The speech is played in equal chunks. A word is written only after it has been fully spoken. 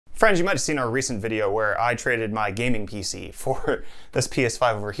Friends, you might have seen our recent video where I traded my gaming PC for this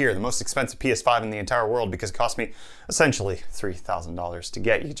PS5 over here, the most expensive PS5 in the entire world, because it cost me essentially $3,000 to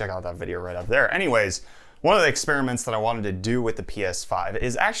get. You can check out that video right up there. Anyways, one of the experiments that I wanted to do with the PS5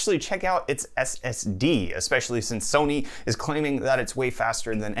 is actually check out its SSD, especially since Sony is claiming that it's way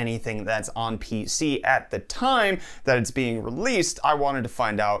faster than anything that's on PC at the time that it's being released. I wanted to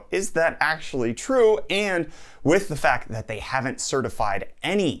find out, is that actually true? And with the fact that they haven't certified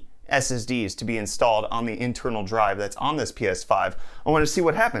any SSDs to be installed on the internal drive that's on this PS5, I want to see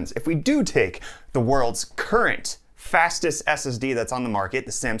what happens if we do take the world's current fastest SSD that's on the market,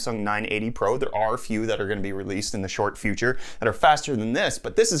 the Samsung 980 Pro. There are a few that are going to be released in the short future that are faster than this,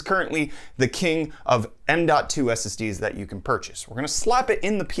 but this is currently the king of M.2 SSDs that you can purchase. We're going to slap it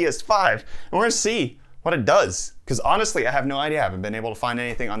in the PS5 and we're going to see what it does. Because honestly, I have no idea. I haven't been able to find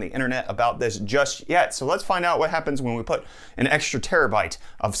anything on the internet about this just yet. So let's find out what happens when we put an extra terabyte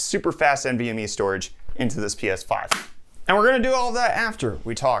of super fast NVMe storage into this PS5. And we're going to do all of that after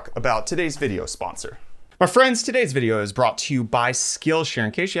we talk about today's video sponsor. My friends, today's video is brought to you by Skillshare.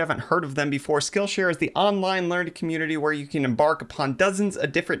 In case you haven't heard of them before, Skillshare is the online learning community where you can embark upon dozens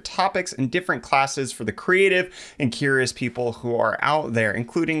of different topics and different classes for the creative and curious people who are out there,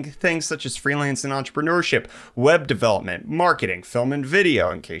 including things such as freelance and entrepreneurship, web development, marketing, film and video,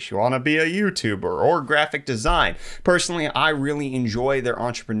 in case you want to be a YouTuber, or graphic design. Personally, I really enjoy their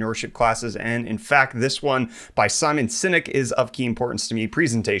entrepreneurship classes, and in fact, this one by Simon Sinek is of key importance to me.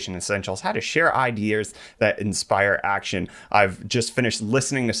 Presentation Essentials, how to share ideas that inspire action. I've just finished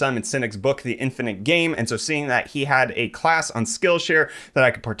listening to Simon Sinek's book, The Infinite Game, and so seeing that he had a class on Skillshare that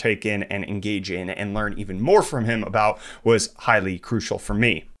I could partake in and engage in and learn even more from him about was highly crucial for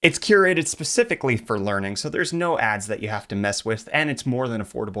me. It's curated specifically for learning, so there's no ads that you have to mess with, and it's more than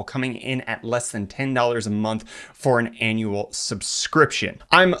affordable, coming in at less than $10 a month for an annual subscription.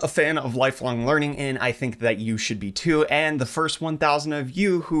 I'm a fan of lifelong learning, and I think that you should be too, and the first 1,000 of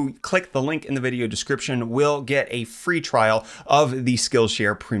you who click the link in the video description will get a free trial of the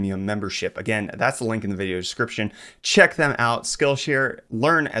Skillshare Premium membership. Again, that's the link in the video description. Check them out. Skillshare,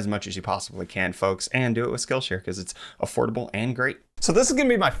 learn as much as you possibly can, folks, and do it with Skillshare because it's affordable and great. So this is going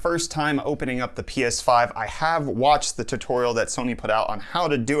to be my first time opening up the PS5. I have watched the tutorial that Sony put out on how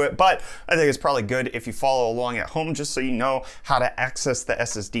to do it, but I think it's probably good if you follow along at home just so you know how to access the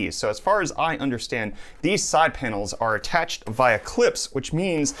SSDs. So as far as I understand, these side panels are attached via clips, which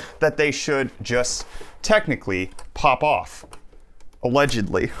means that they should just technically pop off.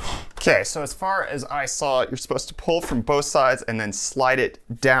 Allegedly. Okay, so as far as I saw, you're supposed to pull from both sides and then slide it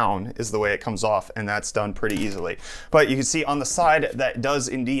down is the way it comes off, and that's done pretty easily. But you can see on the side that does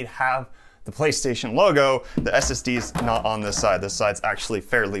indeed have the PlayStation logo. The SSD's not on this side. This side's actually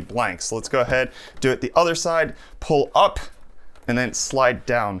fairly blank. So let's go ahead, do it the other side, pull up, and then slide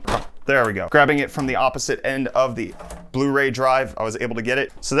down. There we go. Grabbing it from the opposite end of the Blu-ray drive, I was able to get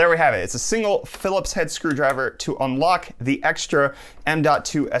it. So there we have it. It's a single Phillips head screwdriver to unlock the extra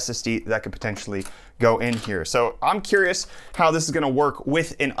M.2 SSD that could potentially go in here. So I'm curious how this is going to work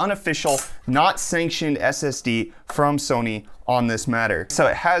with an unofficial, not sanctioned SSD from Sony on this matter. So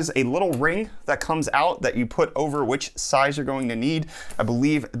it has a little ring that comes out that you put over which size you're going to need. I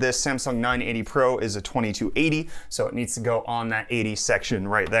believe this Samsung 980 Pro is a 2280, so it needs to go on that 80 section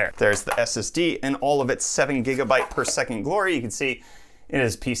right there. There's the SSD and all of its 7 GB per second glory. You can see it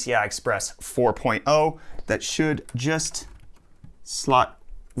is PCI Express 4.0. That should just slot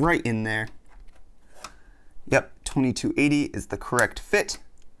right in there. Yep, 2280 is the correct fit.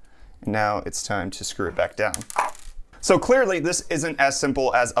 And now it's time to screw it back down. So clearly this isn't as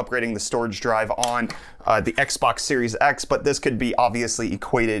simple as upgrading the storage drive on the Xbox Series X, but this could be obviously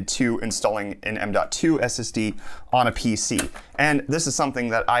equated to installing an M.2 SSD on a PC. And this is something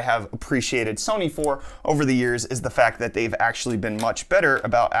that I have appreciated Sony for over the years, is the fact that they've actually been much better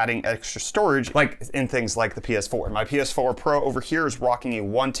about adding extra storage, like in things like the PS4. My PS4 Pro over here is rocking a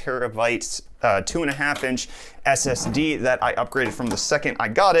 1 terabyte 2.5-inch SSD that I upgraded from the second I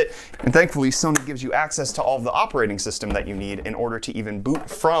got it. And thankfully, Sony gives you access to all of the operating system that you need in order to even boot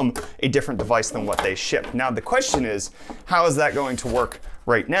from a different device than what they ship. Now, the question is, how is that going to work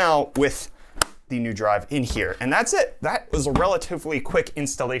right now with the new drive in here? And that's it. That was a relatively quick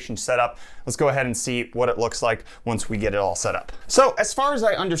installation setup. Let's go ahead and see what it looks like once we get it all set up. So as far as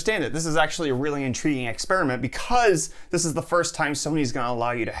I understand it, this is actually a really intriguing experiment because this is the first time Sony's going to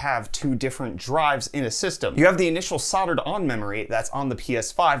allow you to have 2 different drives in a system. You have the initial soldered on memory that's on the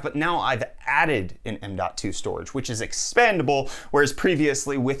PS5, but now I've added an M.2 storage, which is expandable, whereas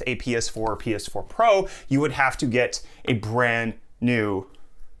previously with a PS4 or PS4 Pro, you would have to get a brand new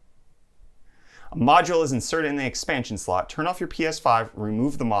A module is inserted in the expansion slot. Turn off your PS5,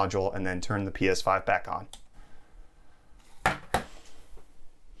 remove the module, and then turn the PS5 back on.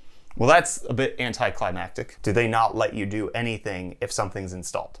 Well, that's a bit anticlimactic. Do they not let you do anything if something's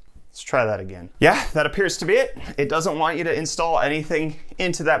installed? Let's try that again. Yeah, that appears to be it. It doesn't want you to install anything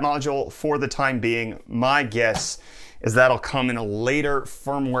into that module for the time being. My guess is that'll come in a later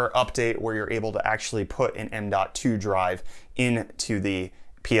firmware update where you're able to actually put an m.2 drive into the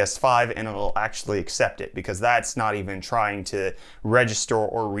PS5 and it'll actually accept it, because that's not even trying to register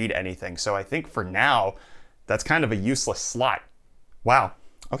or read anything. So I think for now, that's kind of a useless slot. Wow.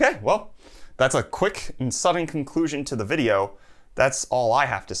 Okay, well, that's a quick and sudden conclusion to the video. That's all I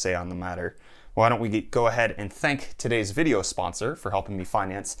have to say on the matter. Why don't we go ahead and thank today's video sponsor for helping me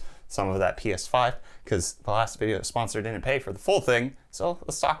finance some of that PS5, because the last video sponsor didn't pay for the full thing. So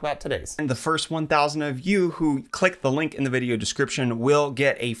let's talk about today's. And the first 1,000 of you who click the link in the video description will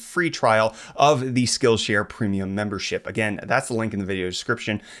get a free trial of the Skillshare Premium membership. Again, that's the link in the video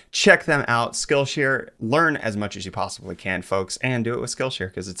description. Check them out, Skillshare. Learn as much as you possibly can, folks, and do it with Skillshare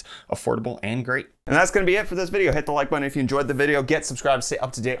because it's affordable and great. And that's going to be it for this video. Hit the like button if you enjoyed the video. Get subscribed to stay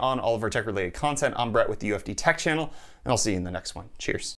up to date on all of our tech-related content. I'm Brett with the UFD Tech Channel, and I'll see you in the next one. Cheers.